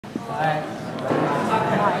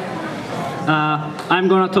I'm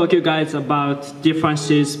gonna talk to you guys about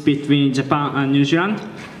differences between Japan and New Zealand.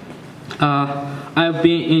 I've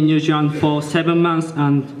been in New Zealand for 7 months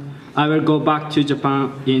and I will go back to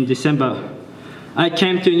Japan in December. I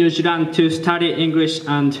came to New Zealand to study English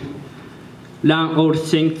and learn all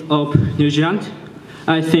things of New Zealand.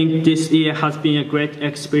 I think this year has been a great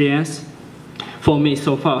experience for me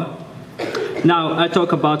so far. Now I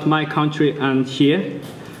talk about my country and here.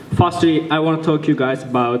 Firstly, I want to talk to you guys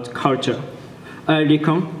about culture. I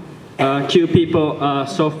reckon Q people are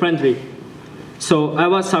so friendly. So I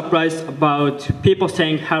was surprised about people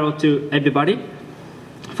saying hello to everybody.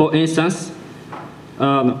 For instance,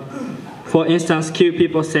 Q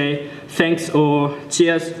people say thanks or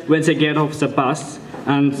cheers when they get off the bus.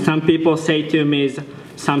 And some people say to me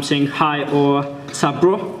something hi or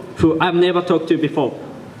sabro, who I've never talked to before.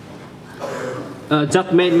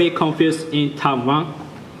 That made me confused in Taiwan,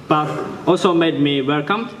 but also made me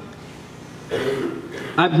welcomed.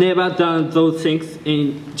 I've never done those things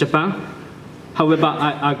in Japan. However,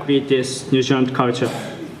 I agree with this New Zealand culture.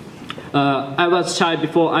 I was shy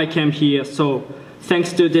before I came here, so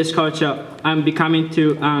thanks to this culture, I'm becoming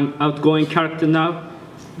to an outgoing character now.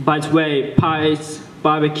 By the way, pies,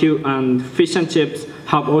 barbecue, and fish and chips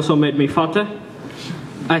have also made me fatter.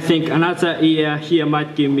 I think another year here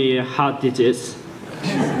might give me a heart disease.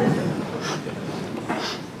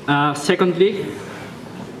 Secondly,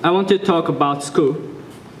 I want to talk about school.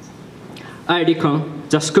 I reckon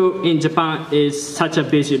the school in Japan is such a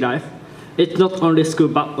busy life. It's not only school,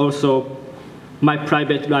 but also my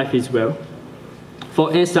private life as well.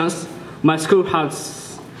 For instance, my school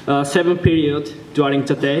has 7 periods during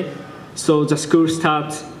the day, so the school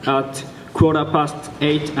starts at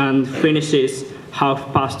 8:15 and finishes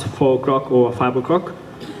 4:30 or 5 o'clock.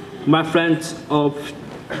 My friend's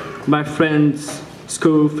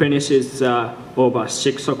school finishes over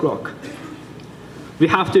 6 o'clock. We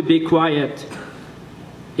have to be quiet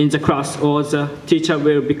in the class or the teacher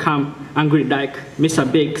will become angry like Mr.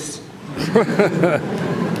 Biggs.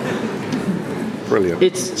 Brilliant.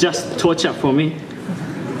 It's just torture for me.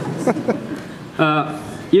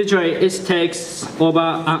 Usually it takes over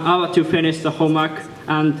an hour to finish the homework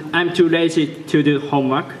and I'm too lazy to do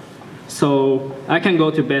homework. So I can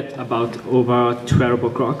go to bed about over 12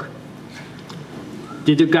 o'clock.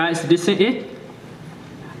 Did you guys listen to it?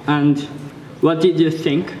 And what did you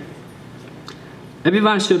think?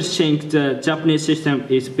 Everyone should think the Japanese system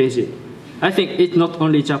is busy. I think it's not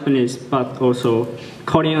only Japanese, but also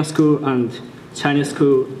Korean school and Chinese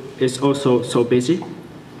school is also so busy.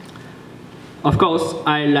 Of course,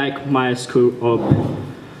 I like my school of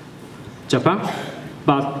Japan,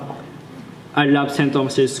 but I love St.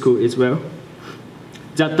 Thomas's school as well.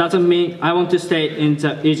 That doesn't mean I want to stay in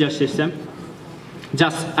the Asia system.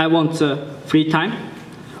 Just I want free time.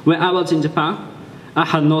 When I was in Japan, I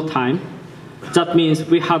had no time. That means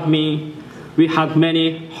we had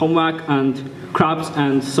many homework and clubs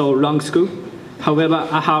and so long school. However,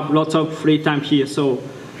 I have lots of free time here, so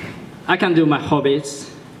I can do my hobbies,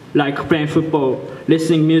 like playing football,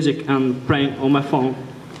 listening music, and playing on my phone.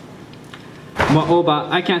 Moreover,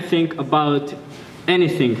 I can think about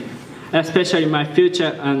anything, especially my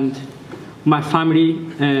future and my family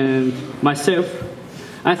and myself.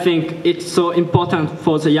 I think it's so important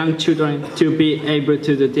for the young children to be able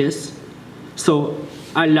to do this. So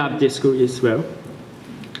I love this school as well.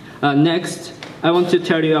 Next, I want to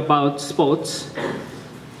tell you about sports.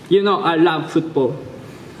 You know, I love football.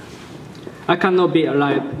 I cannot be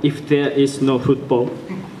alive if there is no football.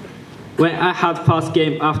 When I had first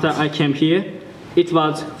game after I came here, it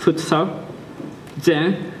was futsal.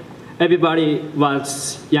 Then everybody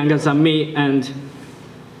was younger than me, and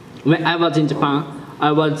when I was in Japan,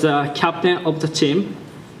 I was the captain of the team.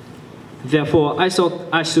 Therefore, I thought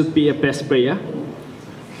I should be a best player.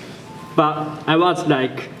 But I was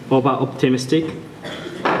like over-optimistic.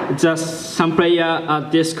 Just some players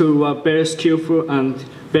at this school were very skillful and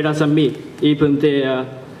better than me, even they are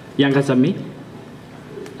younger than me.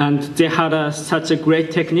 And they had such a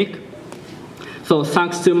great technique. So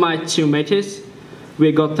thanks to my teammates,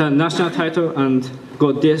 we got a national title and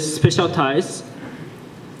got this special ties.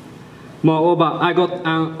 Moreover, I got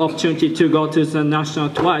an opportunity to go to the national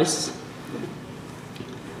twice.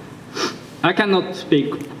 I cannot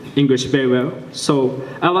speak English very well, so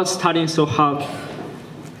I was studying so hard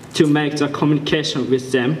to make the communication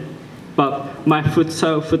with them. But my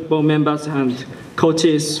futsal football members and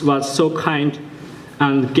coaches were so kind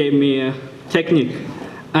and gave me a technique.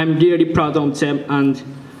 I'm really proud of them, and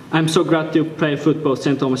I'm so glad to play football at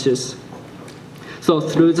St. Thomas's. So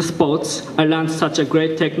through the sports, I learned such a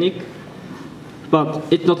great technique. but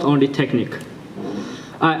it's not only technique.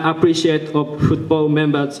 I appreciate all football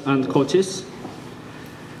members and coaches.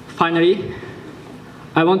 Finally,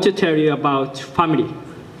 I want to tell you about family.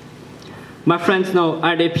 My friends know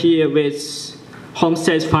I live here with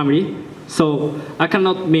homestead family, so I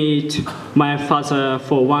cannot meet my father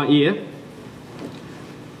for 1 year.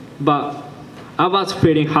 But I was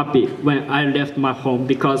feeling happy when I left my home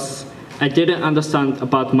because I didn't understand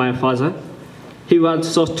about my father. He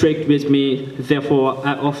was so strict with me, therefore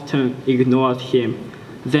I often ignored him.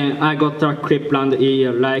 Then I got a clip around the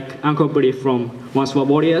ear like Uncle Billy from Once Were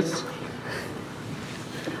Warriors.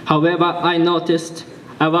 However, I noticed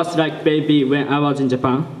I was like baby when I was in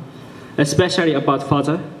Japan, especially about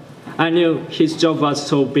father. I knew his job was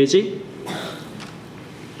so busy,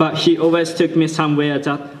 but he always took me somewhere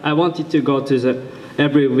that I wanted to go to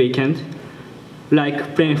every weekend,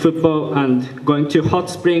 like playing football and going to hot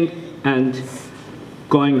spring and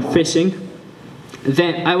going fishing.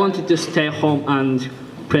 Then I wanted to stay home and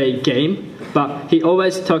play game, but he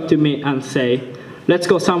always talked to me and say, let's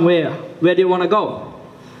go somewhere, where do you want to go?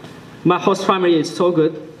 My host family is so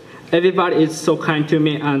good, everybody is so kind to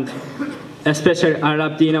me, and especially I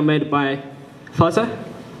love dinner made by father,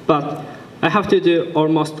 but I have to do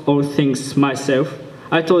almost all things myself.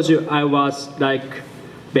 I told you I was like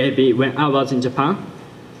baby when I was in Japan,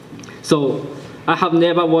 so I have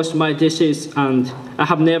never washed my dishes and I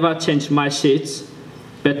have never changed my sheets,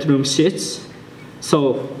 bedroom sheets.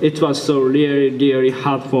 So it was so really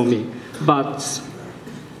hard for me, but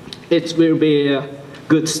it will be a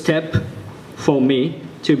good step for me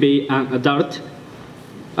to be an adult.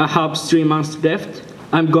 I have 3 months left.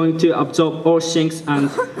 I'm going to absorb all things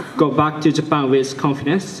and go back to Japan with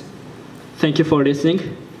confidence. Thank you for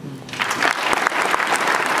listening.